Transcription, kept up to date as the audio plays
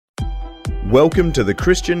Welcome to the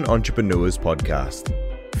Christian Entrepreneurs Podcast,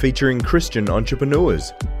 featuring Christian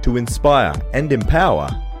entrepreneurs to inspire and empower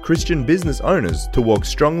Christian business owners to walk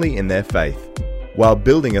strongly in their faith, while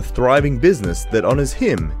building a thriving business that honors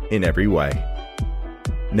Him in every way.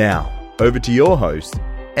 Now, over to your host,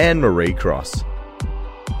 Anne-Marie Cross.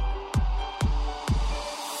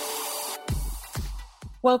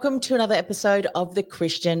 Welcome to another episode of the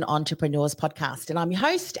Christian Entrepreneurs Podcast, and I'm your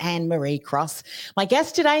host, Anne-Marie Cross. My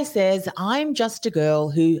guest today says, I'm just a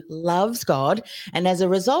girl who loves God, and as a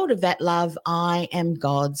result of that love, I am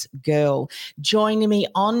God's girl. Joining me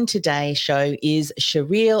on today's show is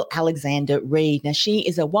Cheryl Alexander Reed. Now, she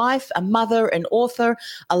is a wife, a mother, an author,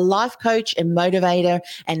 a life coach and motivator,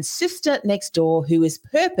 and sister next door who is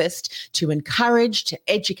purposed to encourage, to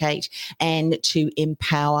educate, and to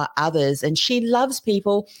empower others. And she loves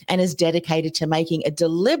people and is dedicated to making a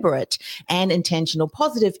deliberate and intentional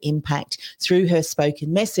positive impact through her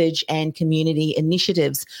spoken message and community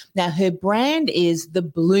initiatives. Now, her brand is The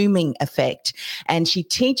Blooming Effect, and she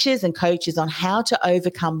teaches and coaches on how to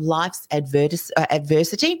overcome life's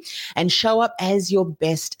adversity and show up as your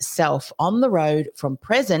best self on the road from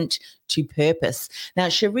present to purpose. Now,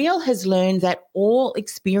 Cheryl has learned that all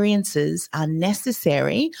experiences are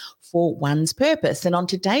necessary for one's purpose. And on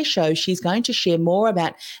today's show, she's going to share more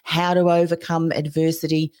about how to overcome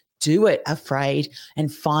adversity, do it afraid,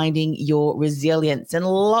 and finding your resilience, and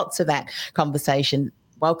lots of that conversation.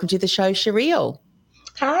 Welcome to the show, Cheryl.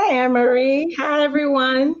 Hi, Anne-Marie. Hi,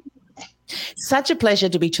 everyone. Such a pleasure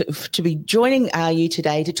to be joining you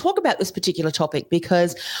today to talk about this particular topic,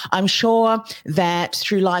 because I'm sure that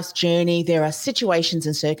through life's journey there are situations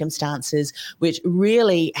and circumstances which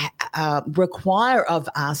really require of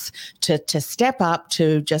us to step up,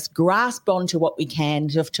 to just grasp onto what we can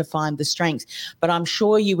to find the strength. But I'm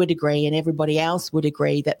sure you would agree, and everybody else would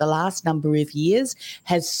agree, that the last number of years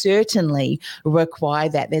has certainly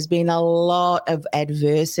required that. There's been a lot of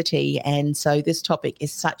adversity, and so this topic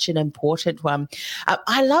is such an important one.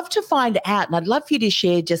 I love to find out, and I'd love for you to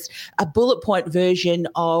share just a bullet point version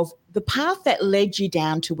of the path that led you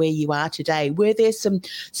down to where you are today. Were there some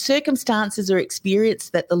circumstances or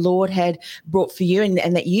experience that the Lord had brought for you and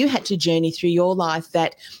that you had to journey through your life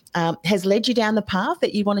that has led you down the path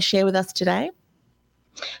that you want to share with us today?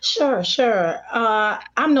 Sure.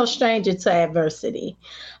 I'm no stranger to adversity.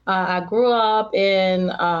 I grew up in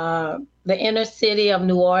the inner city of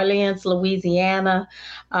New Orleans, Louisiana,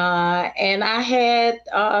 and I had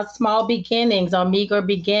small beginnings or meager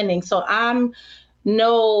beginnings. So I'm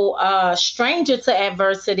no stranger to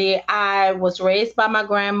adversity. I was raised by my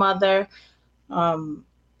grandmother, and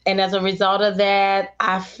as a result of that,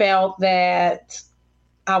 I felt that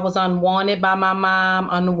I was unwanted by my mom,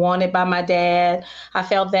 unwanted by my dad. I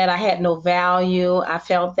felt that I had no value. I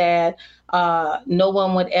felt that no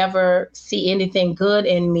one would ever see anything good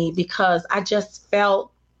in me, because I just felt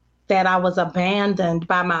that I was abandoned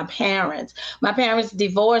by my parents. My parents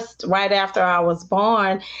divorced right after I was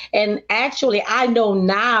born. And actually, I know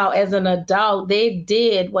now as an adult, they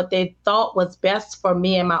did what they thought was best for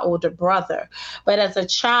me and my older brother. But as a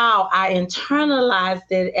child, I internalized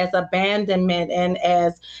it as abandonment and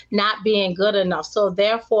as not being good enough. So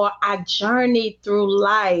therefore, I journeyed through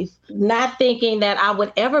life not thinking that I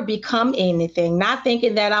would ever become anything, not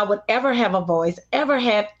thinking that I would ever have a voice, ever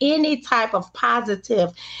have any type of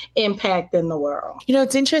positive impact in the world. You know,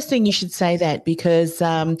 it's interesting you should say that, because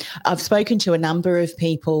I've spoken to a number of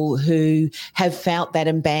people who have felt that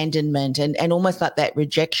abandonment and almost like that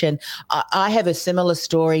rejection. I have a similar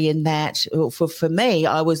story in that for me,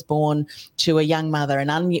 I was born to a young mother, an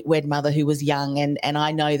unwed mother who was young, and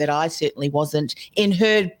I know that I certainly wasn't in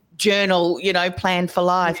her journal, planned for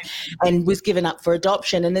life, and was given up for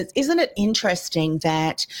adoption. And isn't it interesting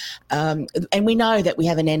that, and we know that we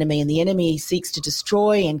have an enemy, and the enemy seeks to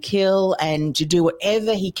destroy and kill and to do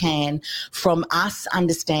whatever he can from us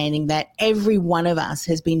understanding that every one of us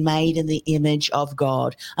has been made in the image of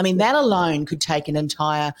God. I mean, that alone could take an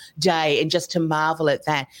entire day, and just to marvel at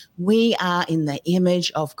that. We are in the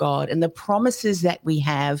image of God, and the promises that we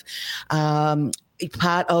have,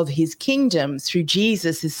 part of his kingdom through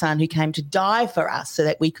Jesus, his son, who came to die for us so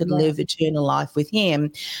that we could live eternal life with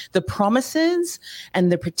him. The promises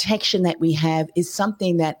and the protection that we have is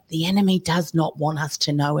something that the enemy does not want us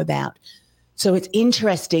to know about. So it's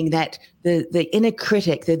interesting that the inner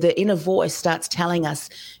critic, the inner voice starts telling us,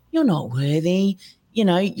 you're not worthy.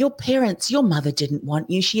 Your parents, your mother didn't want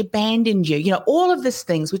you. She abandoned you. All of these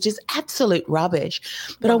things, which is absolute rubbish.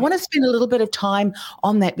 But I want to spend a little bit of time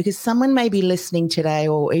on that, because someone may be listening today,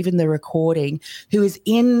 or even the recording, who is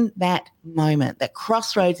in that moment, that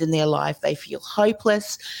crossroads in their life, they feel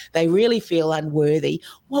hopeless, they really feel unworthy,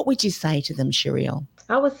 what would you say to them, Sherelle?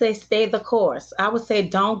 I would say stay the course. I would say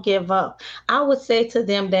don't give up. I would say to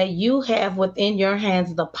them that you have within your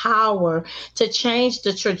hands the power to change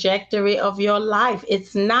the trajectory of your life.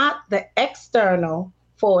 It's not the external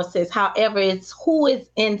forces. However, it's who is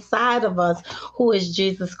inside of us, who is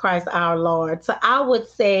Jesus Christ our Lord. So I would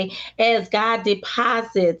say, as God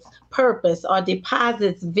deposits purpose or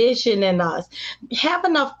deposits vision in us, have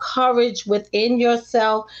enough courage within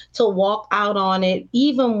yourself to walk out on it,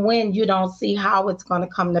 even when you don't see how it's going to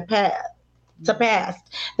come to pass.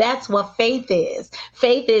 That's what faith is.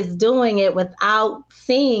 Faith is doing it without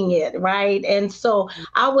seeing it, right? And so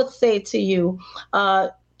I would say to you,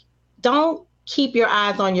 don't keep your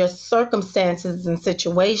eyes on your circumstances and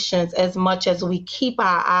situations as much as we keep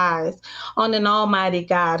our eyes on an almighty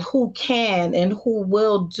God who can and who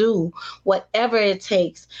will do whatever it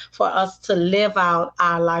takes for us to live out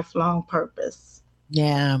our lifelong purpose.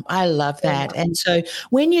 Yeah, I love that. And so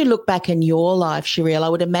when you look back in your life, Sherelle, I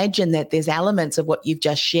would imagine that there's elements of what you've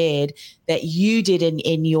just shared that you did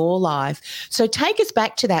in your life. So take us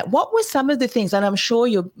back to that. What were some of the things, and I'm sure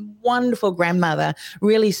your wonderful grandmother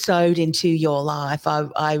really sowed into your life.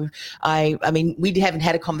 I mean, we haven't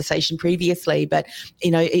had a conversation previously, but,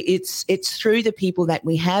 you know, it's through the people that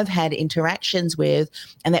we have had interactions with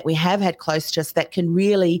and that we have had close to us that can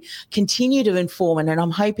really continue to inform. And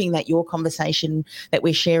I'm hoping that your conversation that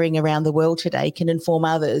we're sharing around the world today can inform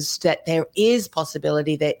others that there is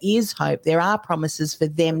possibility, there is hope, there are promises for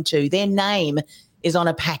them too. Their name is on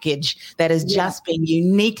a package that has just been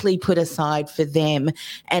uniquely put aside for them,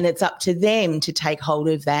 and it's up to them to take hold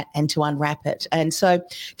of that and to unwrap it. And so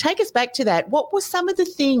take us back to that. What were some of the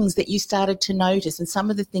things that you started to notice and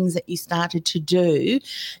some of the things that you started to do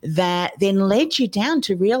that then led you down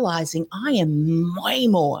to realizing I am way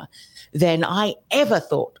more than I ever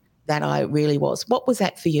thought that I really was? What was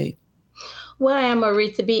that for you? Well,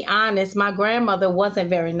 Anne-Marie, to be honest, my grandmother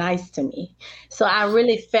wasn't very nice to me. So I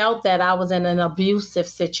really felt that I was in an abusive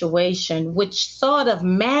situation, which sort of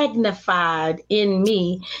magnified in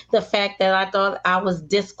me the fact that I thought I was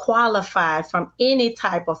disqualified from any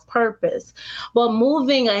type of purpose. But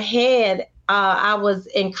moving ahead, I was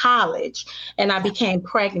in college and I became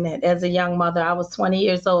pregnant as a young mother. I was 20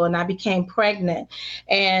 years old and I became pregnant.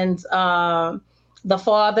 And the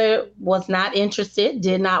father was not interested,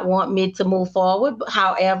 did not want me to move forward.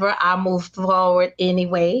 However, I moved forward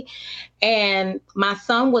anyway. And my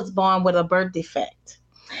son was born with a birth defect.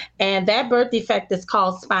 And that birth defect is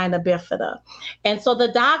called spina bifida. And so the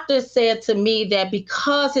doctor said to me that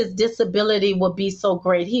because his disability would be so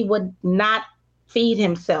great, he would not feed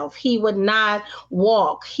himself. He would not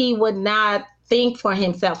walk. He would not think for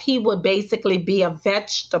himself. He would basically be a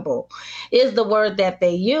vegetable, is the word that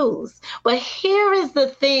they use. But here is the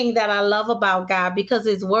thing that I love about God, because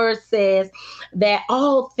his word says that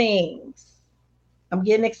all things, I'm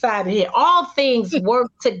getting excited here, all things work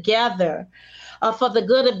together for the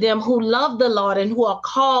good of them who love the Lord and who are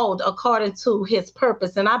called according to his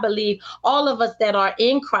purpose. And I believe all of us that are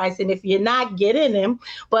in Christ, and if you're not, getting him,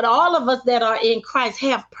 but all of us that are in Christ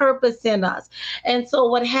have purpose in us. And so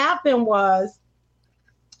what happened was,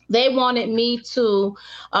 they wanted me to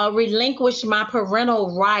relinquish my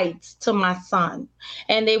parental rights to my son.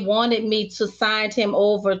 And they wanted me to sign him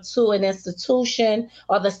over to an institution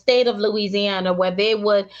or the state of Louisiana where they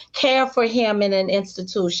would care for him in an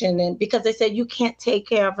institution. And because they said, you can't take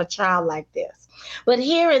care of a child like this. But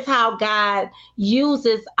here is how God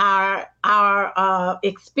uses our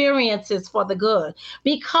experiences for the good.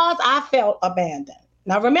 Because I felt abandoned.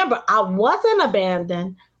 Now, remember, I wasn't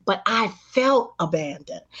abandoned, but I felt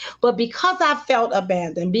abandoned. But because I felt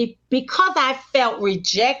abandoned, because I felt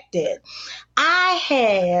rejected, I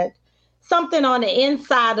had something on the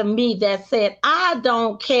inside of me that said, I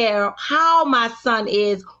don't care how my son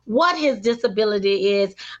is, what his disability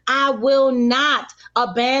is, I will not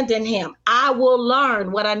abandon him. I will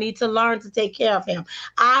learn what I need to learn to take care of him.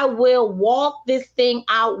 I will walk this thing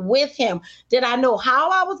out with him. Did I know how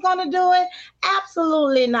I was going to do it?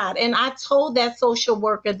 Absolutely not. And I told that social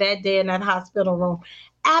worker that day in that hospital room,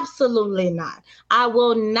 absolutely not. I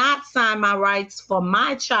will not sign my rights for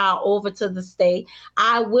my child over to the state.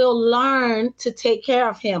 I will learn to take care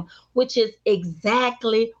of him, which is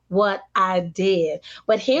exactly what I did.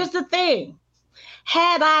 But here's the thing.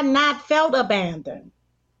 Had I not felt abandoned,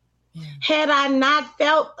 had I not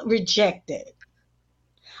felt rejected,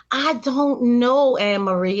 I don't know,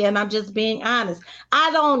 Anne-Marie, and I'm just being honest.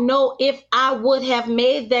 I don't know if I would have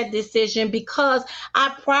made that decision, because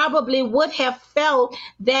I probably would have felt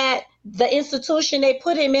that the institution they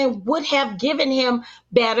put him in would have given him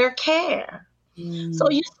better care. So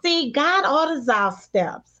you see, God orders our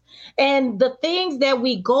steps. And the things that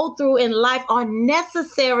we go through in life are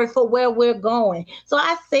necessary for where we're going. So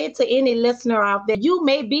I say to any listener out there, you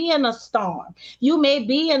may be in a storm. You may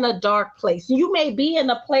be in a dark place. You may be in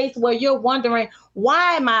a place where you're wondering,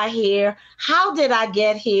 why am I here? How did I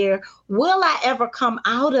get here? Will I ever come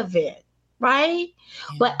out of it? Right?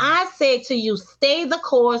 Yeah. But I say to you, stay the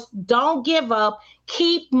course. Don't give up.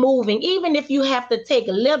 Keep moving. Even if you have to take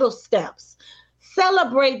little steps,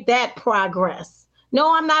 celebrate that progress.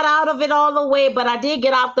 No, I'm not out of it all the way, but I did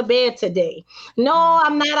get out the bed today. No,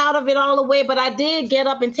 I'm not out of it all the way, but I did get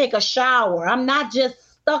up and take a shower. I'm not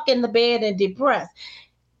just stuck in the bed and depressed.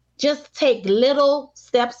 Just take little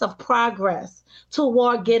steps of progress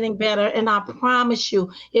toward getting better. And I promise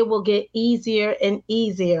you, it will get easier and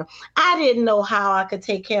easier. I didn't know how I could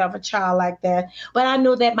take care of a child like that, but I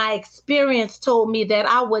knew that my experience told me that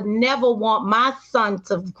I would never want my son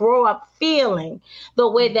to grow up feeling the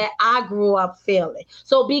way that I grew up feeling.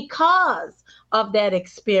 So because of that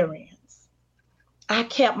experience, I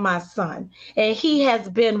kept my son, and he has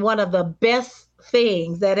been one of the best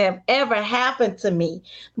things that have ever happened to me.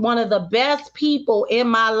 One of the best people in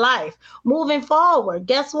my life. Moving forward,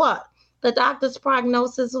 guess what? The doctor's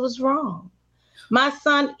prognosis was wrong. My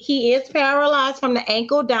son, he is paralyzed from the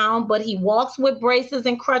ankle down, but he walks with braces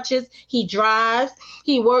and crutches. He drives.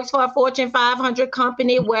 He works for a Fortune 500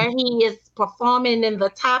 company where he is performing in the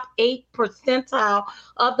top 8 percentile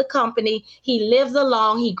of the company. He lives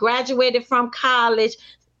alone. He graduated from college.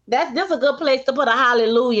 This is a good place to put a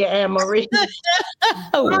hallelujah, Anne-Marie.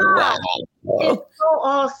 Oh, wow. It's so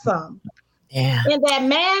awesome. Yeah. And that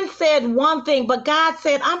man said one thing, but God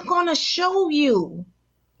said, I'm going to show you.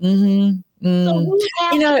 Mm-hmm. So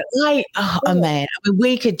man,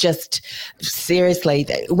 we could just seriously,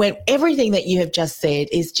 when everything that you have just said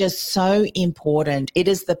is just so important. It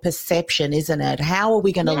is the perception, isn't it? How are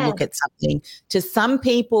we going to look at something? To some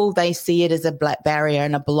people, they see it as a black barrier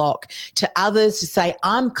and a block. To others, to say,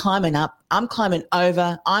 I'm climbing up, I'm climbing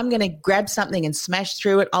over, I'm going to grab something and smash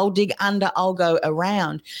through it. I'll dig under, I'll go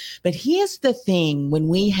around. But here's the thing, when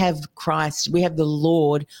we have Christ, we have the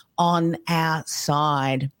Lord on our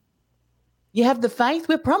side. You have the faith,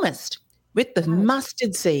 we're promised. With the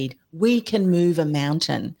mustard seed, we can move a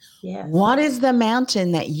mountain. Yes. What is the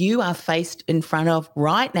mountain that you are faced in front of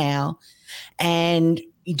right now? And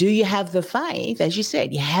do you have the faith, as you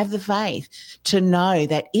said, you have the faith to know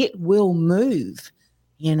that it will move,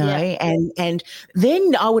 and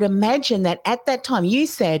then I would imagine that at that time you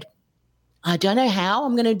said, I don't know how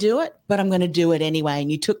I'm going to do it, but I'm going to do it anyway.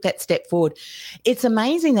 And you took that step forward. It's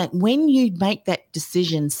amazing that when you make that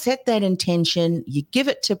decision, set that intention, you give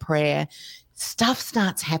it to prayer, stuff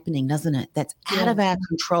starts happening, doesn't it? That's out of our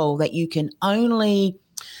control, that you can only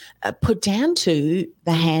put down to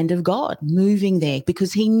the hand of God moving there,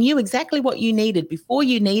 because he knew exactly what you needed before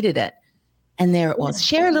you needed it. And there it was.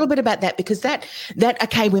 Share a little bit about that, because that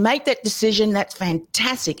okay, we make that decision. That's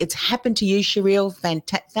fantastic. It's happened to you, Sherelle.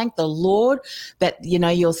 Thank the Lord that,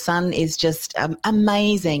 your son is just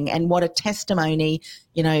amazing, and what a testimony,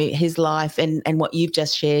 his life and what you've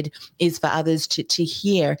just shared is for others to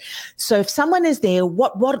hear. So if someone is there,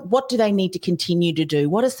 what do they need to continue to do?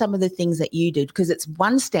 What are some of the things that you did? Because it's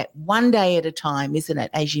one step, one day at a time, isn't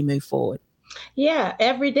it, as you move forward? Yeah,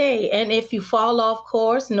 every day. And if you fall off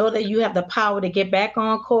course, know that you have the power to get back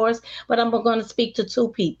on course. But I'm going to speak to two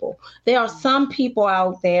people. There are some people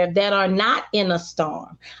out there that are not in a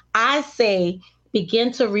storm. I say,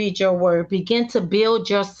 begin to read your word, begin to build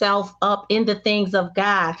yourself up in the things of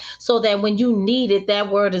God, so that when you need it,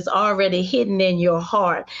 that word is already hidden in your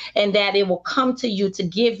heart, and that it will come to you to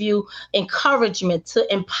give you encouragement,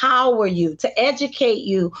 to empower you, to educate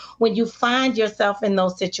you when you find yourself in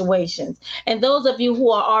those situations. And those of you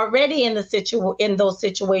who are already in those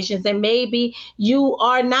situations, and maybe you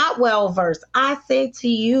are not well versed, I say to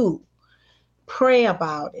you, pray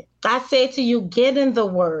about it. I say to you, get in the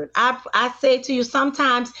word. I say to you,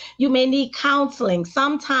 sometimes you may need counseling.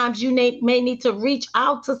 Sometimes you may need to reach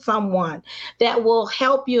out to someone that will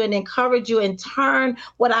help you and encourage you and turn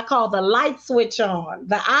what I call the light switch on,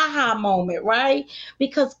 the aha moment, right?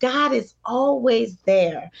 Because God is always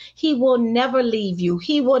there. He will never leave you.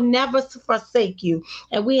 He will never forsake you.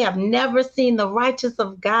 And we have never seen the righteous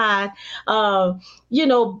of God,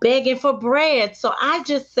 begging for bread. So I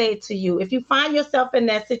just say to you, if you find yourself in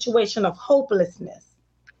that situation of hopelessness,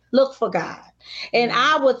 look for God. And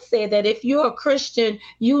I would say that if you're a Christian,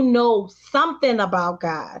 you know something about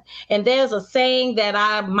God. And there's a saying that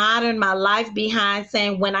I modern my life behind,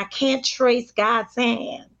 saying, when I can't trace God's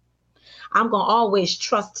hand, I'm going to always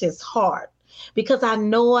trust his heart because I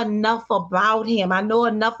know enough about him. I know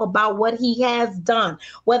enough about what he has done,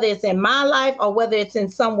 whether it's in my life or whether it's in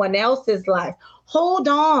someone else's life. Hold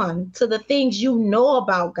on to the things you know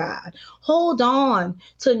about God. Hold on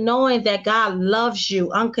to knowing that God loves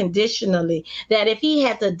you unconditionally, that if he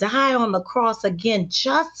had to die on the cross again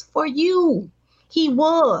just for you, he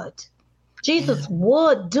would. Jesus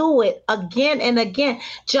would do it again and again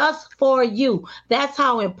just for you. That's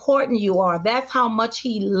how important you are. That's how much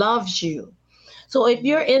he loves you. So if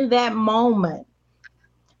you're in that moment,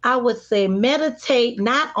 I would say meditate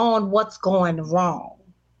not on what's going wrong.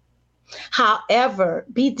 However,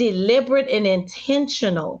 be deliberate and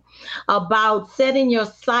intentional about setting your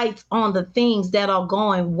sights on the things that are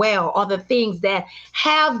going well or the things that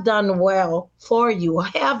have done well for you, or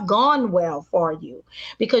have gone well for you,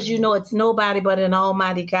 because you know it's nobody but an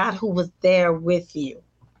almighty God who was there with you.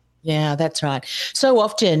 Yeah, that's right. So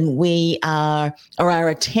often our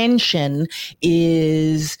attention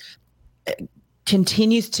is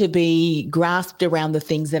continues to be grasped around the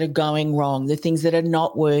things that are going wrong, the things that are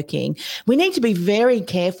not working. We need to be very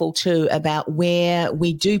careful too about where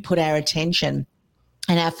we do put our attention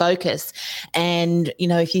and our focus. And, you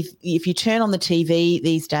know, if you turn on the TV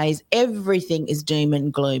these days, everything is doom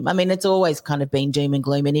and gloom. I mean, it's always kind of been doom and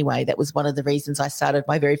gloom anyway. That was one of the reasons I started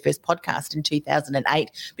my very first podcast in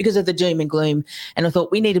 2008, because of the doom and gloom. And I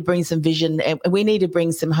thought we need to bring some vision and we need to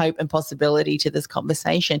bring some hope and possibility to this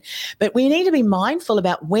conversation. But we need to be mindful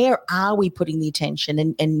about where are we putting the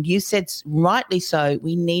attention. And you said rightly so,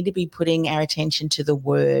 we need to be putting our attention to the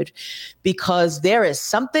word, because there is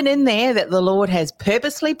something in there that the Lord has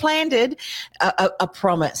purposely planted a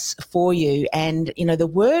promise for you. And, you know, the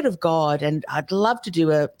word of God, and I'd love to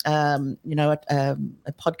do a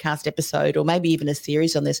podcast episode or maybe even a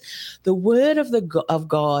series on this. The word of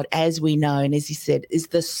God, as we know, and as you said, is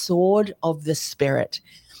the sword of the Spirit.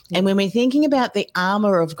 And when we're thinking about the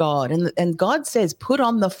armor of God, and God says, put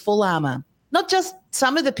on the full armor, not just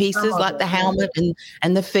some of the pieces like the helmet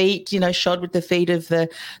and the feet, you know, shod with the feet of the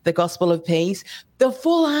gospel of peace, the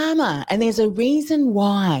full armor. And there's a reason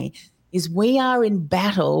why, is we are in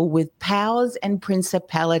battle with powers and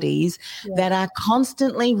principalities that are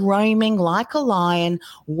constantly roaming like a lion,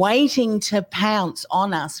 waiting to pounce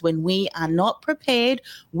on us when we are not prepared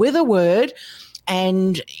with a word.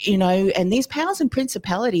 And, you know, and these powers and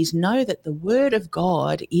principalities know that the word of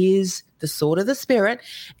God is the sword of the Spirit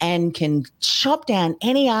and can chop down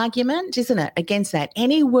any argument, isn't it, against that,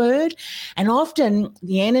 any word. And often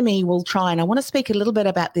the enemy will try, and I want to speak a little bit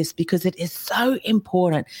about this because it is so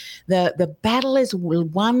important. The battle is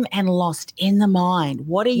won and lost in the mind.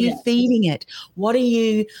 What are you feeding it? What are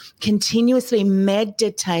you continuously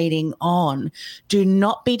meditating on? Do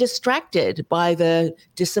not be distracted by the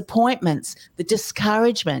disappointments, the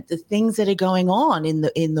discouragement, the things that are going on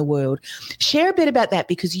in the world. Share a bit about that,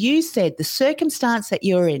 because you said the circumstance that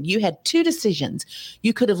you're in, you had two decisions.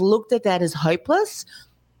 You could have looked at that as hopeless,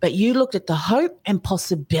 but you looked at the hope and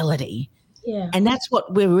possibility. Yeah. And that's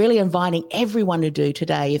what we're really inviting everyone to do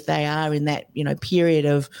today, if they are in that, you know, period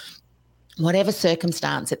of whatever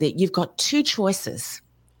circumstance, that you've got two choices.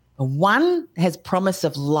 One has promise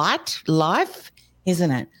of life,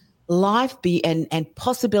 isn't it? Life and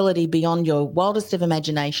possibility beyond your wildest of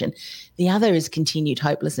imagination. The other is continued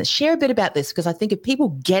hopelessness. Share a bit about this, because I think if people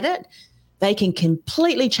get it, they can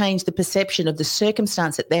completely change the perception of the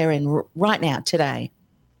circumstance that they're in right now, today.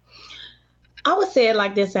 I would say it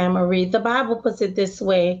like this, Anne-Marie. The Bible puts it this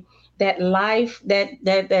way, that life,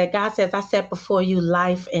 that God says, I set before you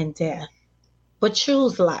life and death, but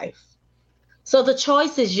choose life. So the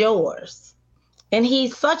choice is yours. And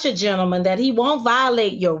he's such a gentleman that he won't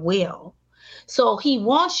violate your will. So he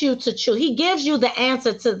wants you to choose. He gives you the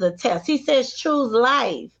answer to the test. He says, choose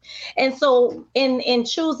life. And so in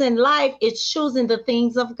choosing life, it's choosing the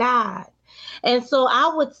things of God. And so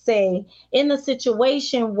I would say, in a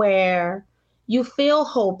situation where you feel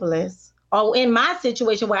hopeless, or in my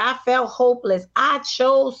situation where I felt hopeless, I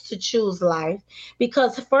chose to choose life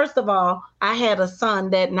because, first of all, I had a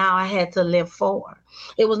son that now I had to live for.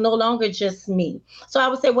 It was no longer just me. So I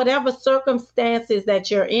would say whatever circumstances that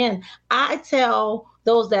you're in, I tell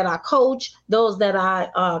those that I coach, those that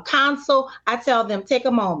I counsel, I tell them, take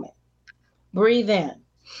a moment, breathe in,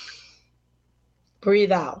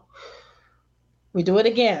 breathe out. We do it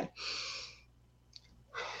again,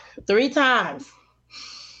 3 times.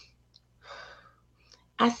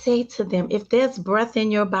 I say to them, if there's breath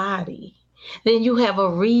in your body, then you have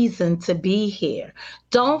a reason to be here.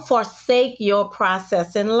 Don't forsake your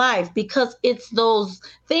process in life, because it's those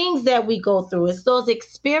things that we go through, it's those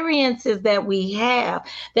experiences that we have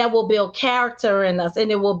that will build character in us,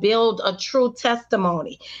 and it will build a true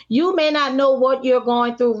testimony. You may not know what you're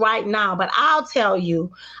going through right now, but I'll tell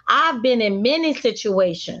you, I've been in many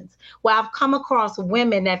situations where I've come across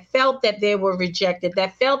women that felt that they were rejected,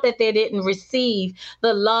 that felt that they didn't receive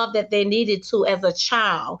the love that they needed to as a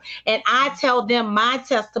child. And I tell them my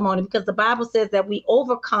testimony, because the Bible says that we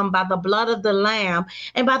overcome by the blood of the Lamb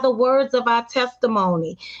and by the words of our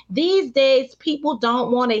testimony. These days, people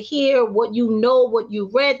don't want to hear what you know, what you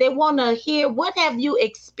read. They want to hear, what have you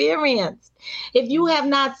experienced? If you have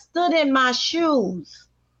not stood in my shoes,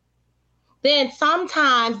 then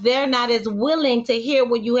sometimes they're not as willing to hear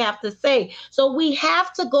what you have to say. So we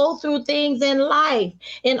have to go through things in life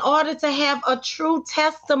in order to have a true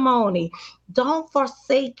testimony. Don't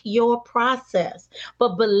forsake your process,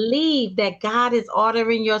 but believe that God is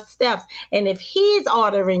ordering your steps. And if he's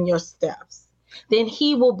ordering your steps, then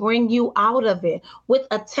he will bring you out of it with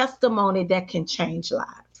a testimony that can change lives.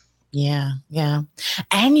 Yeah, yeah.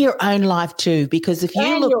 And your own life too, because if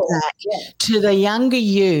you look back to the younger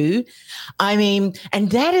you, I mean, and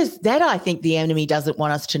that I think the enemy doesn't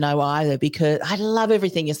want us to know either, because I love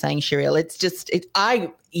everything you're saying, Sherelle. It's just,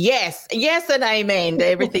 yes and amen to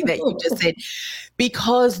everything that you just said,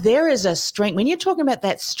 because there is a strength, when you're talking about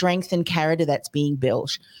that strength and character that's being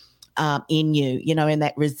built in you, you know, and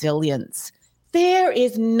that resilience, there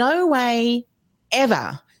is no way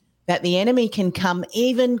ever that the enemy can come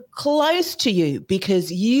even close to you, because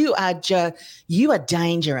you are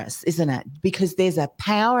dangerous, isn't it? Because there's a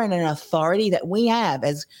power and an authority that we have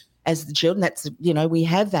as the children. That's, you know, we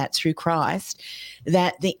have that through Christ,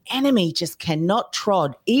 that the enemy just cannot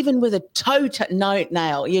trod even with a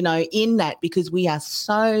nail, you know, in that, because we are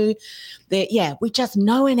so there. Yeah, we just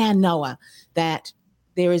know in our knower that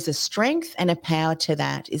there is a strength and a power to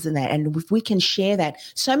that, isn't there? And if we can share that,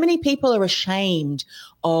 so many people are ashamed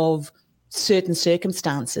of certain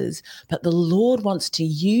circumstances, but the Lord wants to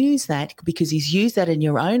use that, because he's used that in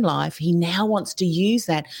your own life. He now wants to use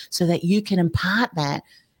that so that you can impart that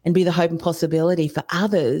and be the hope and possibility for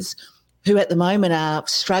others who at the moment are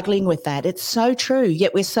struggling with that. It's so true.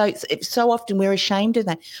 Yet so often we're ashamed of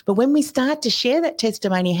that. But when we start to share that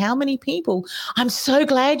testimony, how many people, I'm so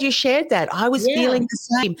glad you shared that. I was feeling the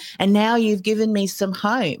same. And now you've given me some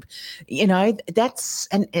hope. You know, that's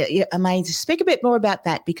amazing. Speak a bit more about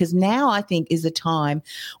that, because now I think is a time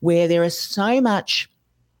where there is so much.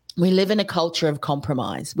 We live in a culture of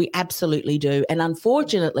compromise. We absolutely do. And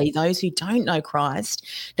unfortunately, those who don't know Christ,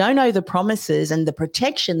 don't know the promises and the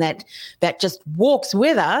protection that just walks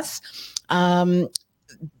with us,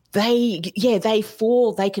 they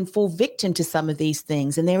can fall victim to some of these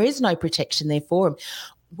things, and there is no protection there for them.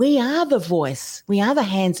 We are the voice. We are the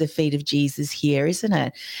hands and feet of Jesus here, isn't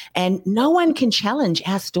it? And no one can challenge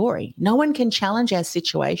our story. No one can challenge our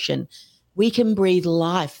situation. We can breathe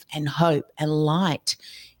life and hope and light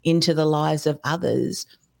into the lives of others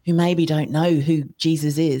who maybe don't know who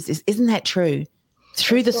Jesus is. Isn't that true?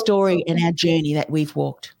 Through the story and our journey that we've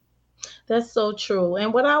walked. That's so true.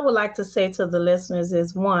 And what I would like to say to the listeners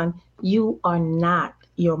is, one, you are not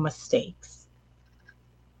your mistakes.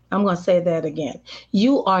 I'm going to say that again.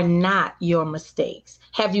 You are not your mistakes.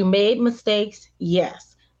 Have you made mistakes?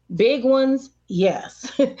 Yes. Big ones?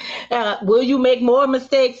 Yes. Will you make more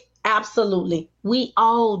mistakes? Absolutely. We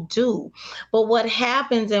all do. But what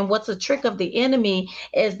happens, and what's a trick of the enemy,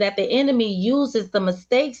 is that the enemy uses the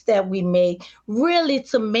mistakes that we make really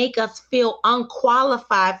to make us feel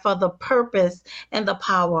unqualified for the purpose and the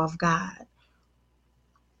power of God.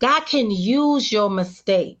 God can use your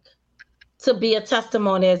mistake to be a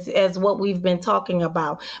testimony, as what we've been talking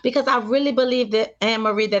about. Because I really believe that,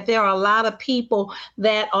 Anne-Marie, that there are a lot of people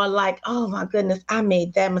that are like, oh my goodness, I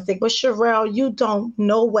made that mistake. But Sherelle, you don't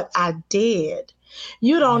know what I did.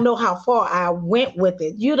 You don't know how far I went with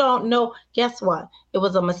it. You don't know. Guess what? It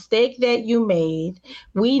was a mistake that you made.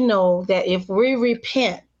 We know that if we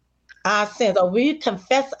repent our sins, or we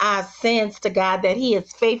confess our sins to God, that he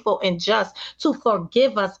is faithful and just to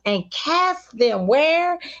forgive us and cast them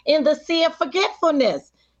where? In the sea of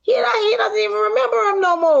forgetfulness. He doesn't even remember them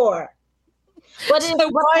no more. But so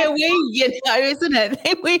why are we, isn't it?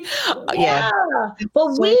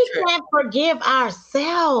 But we can't forgive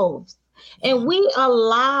ourselves. And we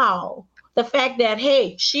allow the fact that,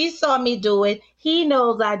 hey, she saw me do it. He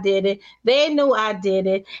knows I did it. They knew I did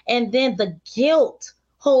it. And then the guilt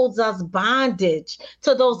holds us bondage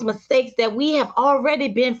to those mistakes that we have already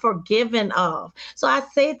been forgiven of. So I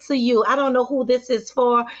say to you, I don't know who this is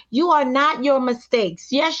for. You are not your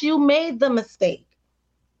mistakes. Yes, you made the mistake.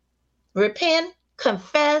 Repent,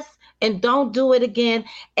 confess, and don't do it again.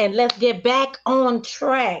 And let's get back on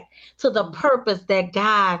track to the purpose that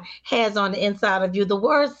God has on the inside of you. The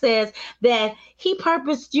word says that he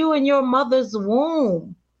purposed you in your mother's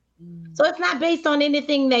womb. So it's not based on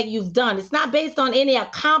anything that you've done. It's not based on any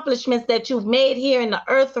accomplishments that you've made here in the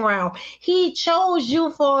earth realm. He chose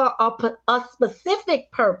you for a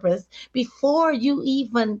specific purpose before you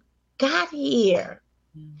even got here.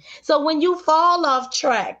 So when you fall off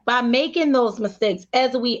track by making those mistakes,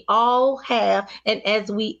 as we all have and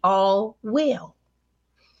as we all will,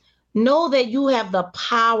 know that you have the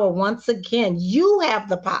power. Once again, you have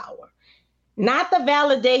the power. Not the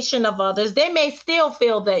validation of others. They may still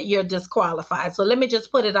feel that you're disqualified. So let me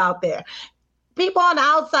just put it out there. People on the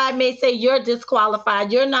outside may say you're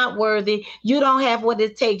disqualified. You're not worthy. You don't have what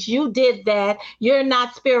it takes. You did that. You're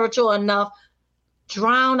not spiritual enough.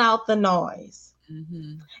 Drown out the noise.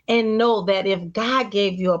 And know that if God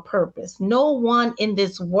gave you a purpose, no one in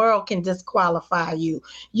this world can disqualify you.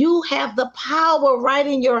 You have the power right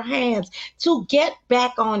in your hands to get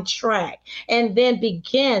back on track and then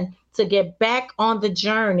begin to get back on the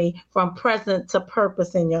journey from present to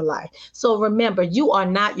purpose in your life. So remember, you are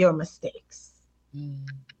not your mistakes.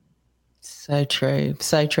 So true.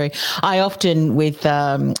 So true. I often, with,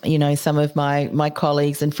 some of my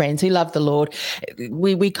colleagues and friends who love the Lord,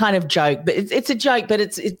 we kind of joke, but it's a joke, but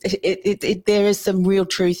there is some real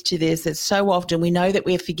truth to this. It's so often we know that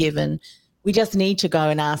we're forgiven. We just need to go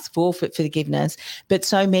and ask for forgiveness. But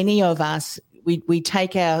so many of us, we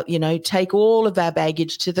take all of our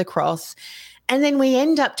baggage to the cross, and then we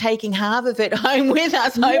end up taking half of it home with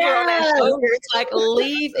us over on our shoulder. It's like,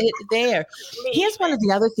 leave it there. Here's one of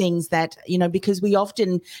the other things that, because we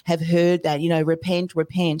often have heard that,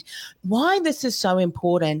 repent. Why this is so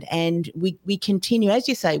important, and we continue, as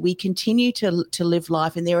you say, we continue to live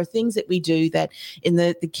life, and there are things that we do that in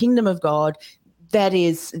the kingdom of God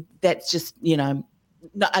that's just,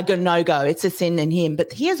 a no-go. It's a sin in him.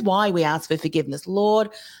 But here's why we ask for forgiveness. Lord,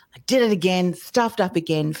 I did it again, stuffed up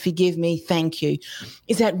again. Forgive me. Thank you.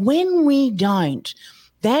 Is that when we don't,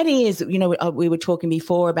 that is, we were talking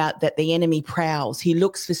before about that the enemy prowls. He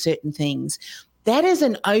looks for certain things. That is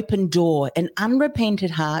an open door, an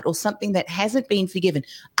unrepented heart, or something that hasn't been forgiven.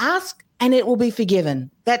 Ask and it will be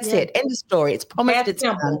forgiven. That's it. End of story. It's promised. It's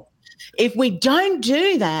done. If we don't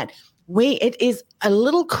do that, it is a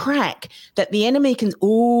little crack that the enemy can,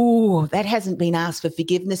 that hasn't been asked for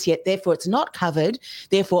forgiveness yet, therefore it's not covered,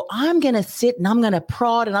 therefore I'm going to sit and I'm going to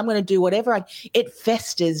prod and I'm going to do whatever it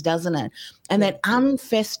festers, doesn't it? And that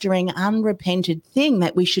unfestering, unrepented thing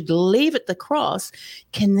that we should leave at the cross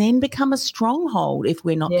can then become a stronghold if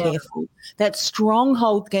we're not careful. That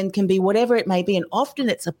stronghold can be whatever it may be, and often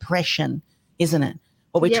it's oppression, isn't it?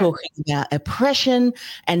 What we're talking about, oppression,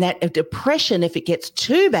 and that depression, if it gets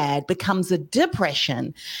too bad, becomes a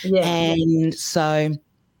depression. And so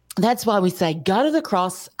that's why we say go to the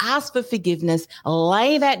cross, ask for forgiveness,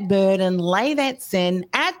 lay that burden, lay that sin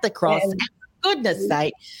at the cross, and for goodness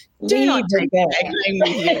sake, do not take it back home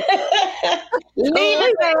with you. Leave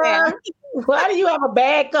it there. Why do you have a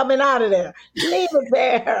bag coming out of there? Leave it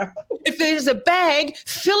there. If there's a bag,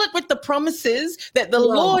 fill it with the promises that the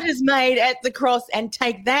Lord has made at the cross, and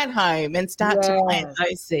take that home and start to plant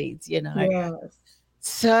those seeds, Yes.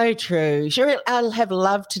 So true. Sure, I'll have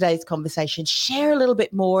loved today's conversation. Share a little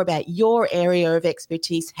bit more about your area of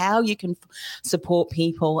expertise, how you can support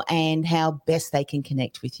people, and how best they can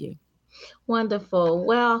connect with you. Wonderful.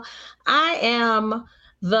 Well, I am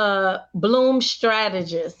the Bloom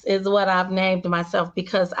strategist is what I've named myself,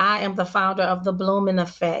 because I am the founder of the Blooming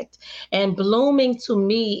Effect. And blooming to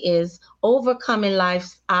me is overcoming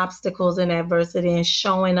life's obstacles and adversity and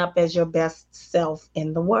showing up as your best self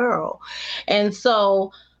in the world. And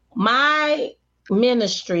so my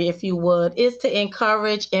ministry, if you would, is to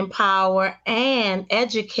encourage, empower, and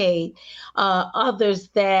educate others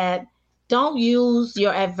that don't use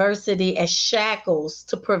your adversity as shackles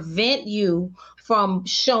to prevent you from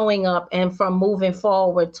showing up and from moving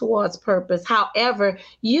forward towards purpose. However,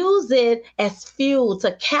 use it as fuel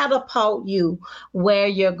to catapult you where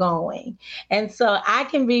you're going. And so I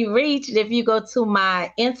can be reached if you go to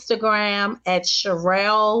my Instagram at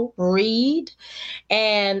Sherelle Reed.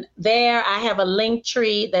 And there I have a link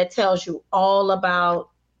tree that tells you all about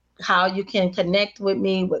how you can connect with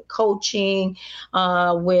me, with coaching,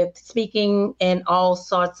 with speaking, and all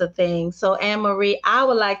sorts of things. So, Anne-Marie, I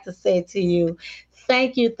would like to say to you,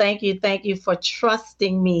 thank you for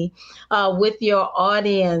trusting me with your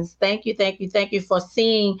audience. Thank you for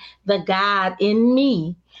seeing the God in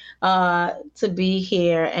me to be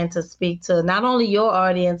here and to speak to not only your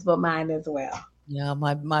audience, but mine as well. Yeah,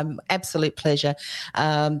 my absolute pleasure.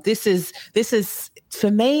 This is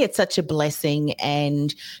for me. It's such a blessing,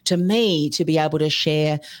 and to me to be able to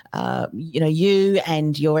share, you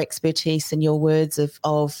and your expertise and your words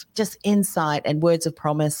of just insight and words of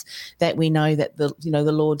promise that we know that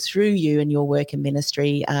the Lord through you and your work and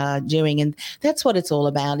ministry are doing, and that's what it's all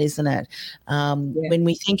about, isn't it? When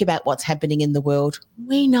we think about what's happening in the world,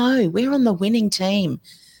 we know we're on the winning team.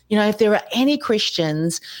 If there are any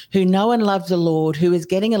Christians who know and love the Lord who is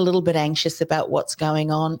getting a little bit anxious about what's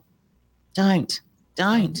going on, don't.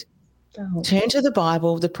 Turn to the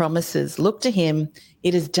Bible, the promises. Look to him.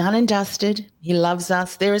 It is done and dusted. He loves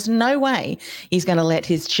us. There is no way he's going to let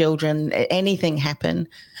his children, anything happen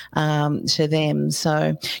to them.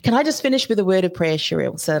 So can I just finish with a word of prayer,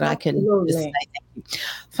 Cheryl, so that I can just say thank you.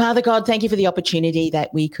 Father God, thank you for the opportunity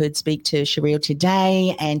that we could speak to Cheryl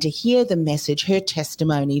today and to hear the message, her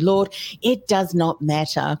testimony. Lord, it does not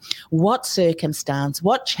matter what circumstance,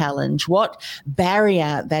 what challenge, what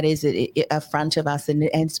barrier that is in front of us. And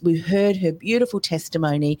we've heard her beautiful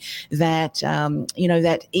testimony that,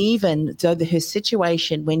 that even though her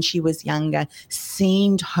situation when she was younger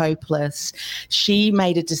seemed hopeless, she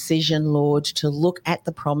made a decision, Lord, to look at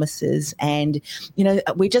the promises. And,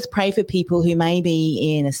 we just pray for people who may be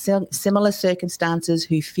in similar circumstances,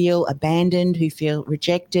 who feel abandoned, who feel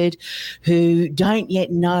rejected, who don't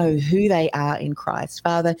yet know who they are in Christ.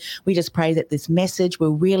 Father, we just pray that this message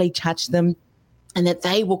will really touch them, and that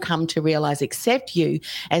they will come to realize, accept you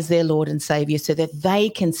as their Lord and Savior, so that they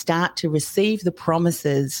can start to receive the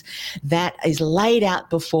promises that is laid out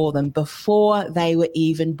before them before they were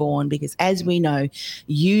even born. Because as we know,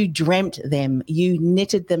 you dreamt them, you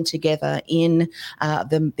knitted them together in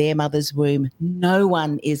their mother's womb. No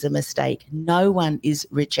one is a mistake. No one is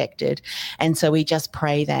rejected. And so we just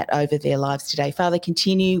pray that over their lives today. Father,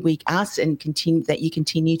 we ask that you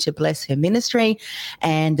continue to bless her ministry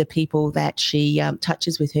and the people that she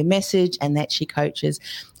touches with her message and that she coaches.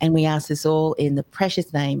 And we ask this all in the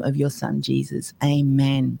precious name of your son, Jesus.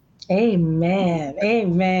 Amen. Amen.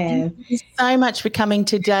 Amen. Thank you so much for coming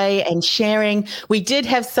today and sharing. We did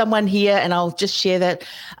have someone here, and I'll just share that.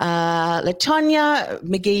 LaTonya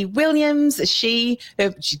McGee Williams, she's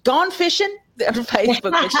gone fishing on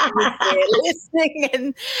Facebook, but she was there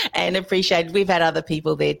listening and appreciated. We've had other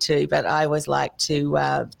people there too, but I always like to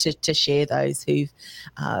share those who've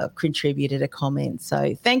contributed a comment.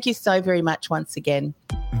 So thank you so very much once again.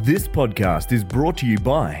 This podcast is brought to you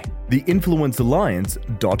by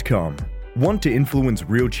theinfluencealliance.com. Want to influence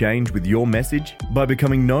real change with your message by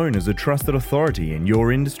becoming known as a trusted authority in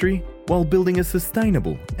your industry while building a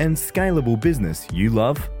sustainable and scalable business you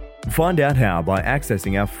love? Find out how by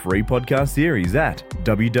accessing our free podcast series at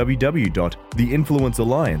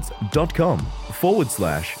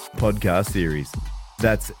www.theinfluencealliance.com/podcast series.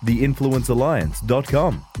 That's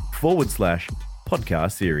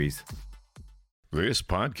theinfluencealliance.com/podcast series. This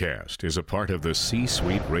podcast is a part of the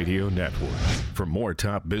C-Suite Radio Network. For more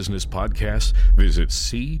top business podcasts, visit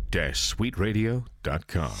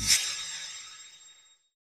c-suiteradio.com.